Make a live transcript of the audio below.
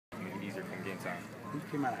easier come game time. When you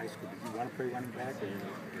came out of high school, did you want to play running back, or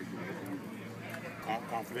were you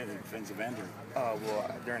confident in defensive end?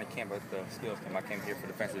 Well, during the camp at the skills camp, I came here for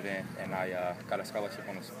defensive end, and I got a scholarship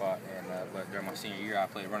on the spot. And but during my senior year, I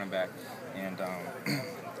played running back, and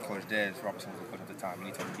Coach Des Robertson was the coach at the time, and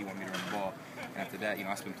he told me he wanted me to run the ball. And after that,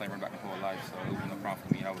 I've been playing running back my whole life, so it was no problem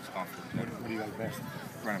for me. I was confident. What do you like best?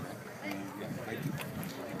 Running back. Like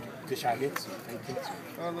dish out hits, fake hits?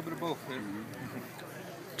 A little bit of both. Yeah.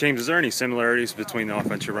 James, is there any similarities between the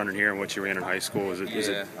offense you're running here and what you ran in high school? We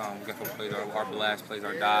got what plays our blast, plays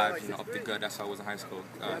our dives, up the gut. That's how I was in high school.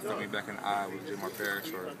 Throw me back in the eye with Jamar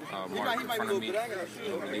Parrish or Mark in front of me.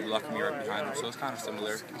 He blocked me right behind him, so it's kind of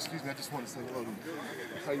similar. Excuse me, I just want to say hello.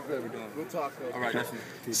 How you doing? We'll talk. All right, definitely.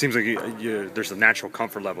 It seems like there's a natural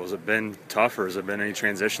comfort level. Has it been tough, or has it been any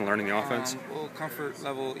transition learning the offense? Well, comfort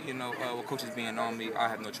level, with coaches being on me, I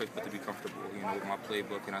have no choice but to be comfortable. With my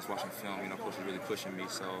playbook, and I was watching film. Coach was really pushing me,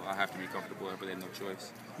 so I have to be comfortable. I really have no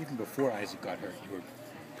choice. Even before Isaac got hurt, you were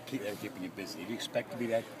keeping you busy. Do you expect to be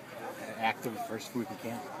that active first week of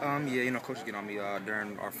camp? Yeah, coaches get on me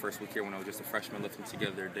during our first week here when I was just a freshman lifting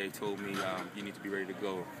together. They told me you need to be ready to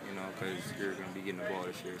go, because you're going to be getting the ball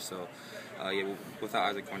this year. So, without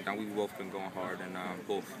Isaac going down, we've both been going hard and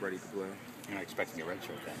both ready to play. You're not expecting a red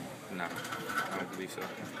shirt then? No, I don't believe so.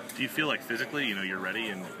 Do you feel like physically, you're ready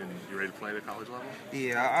and you're ready to play at the college level?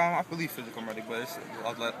 Yeah, I believe physically I'm ready, but it's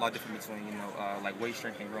a lot different between, like weight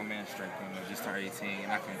strength and grown man strength. Just turned 18,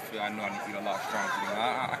 and I know I need to get a lot stronger.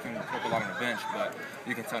 I can work a lot on the bench, but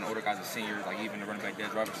you can tell the older guys are seniors, like even the running back Des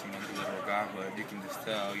Robertson, he's a little guy, but you can just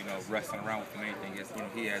tell, wrestling around with him, anything,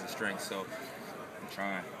 he has the strength, so I'm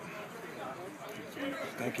trying.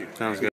 Thank you. Sounds good.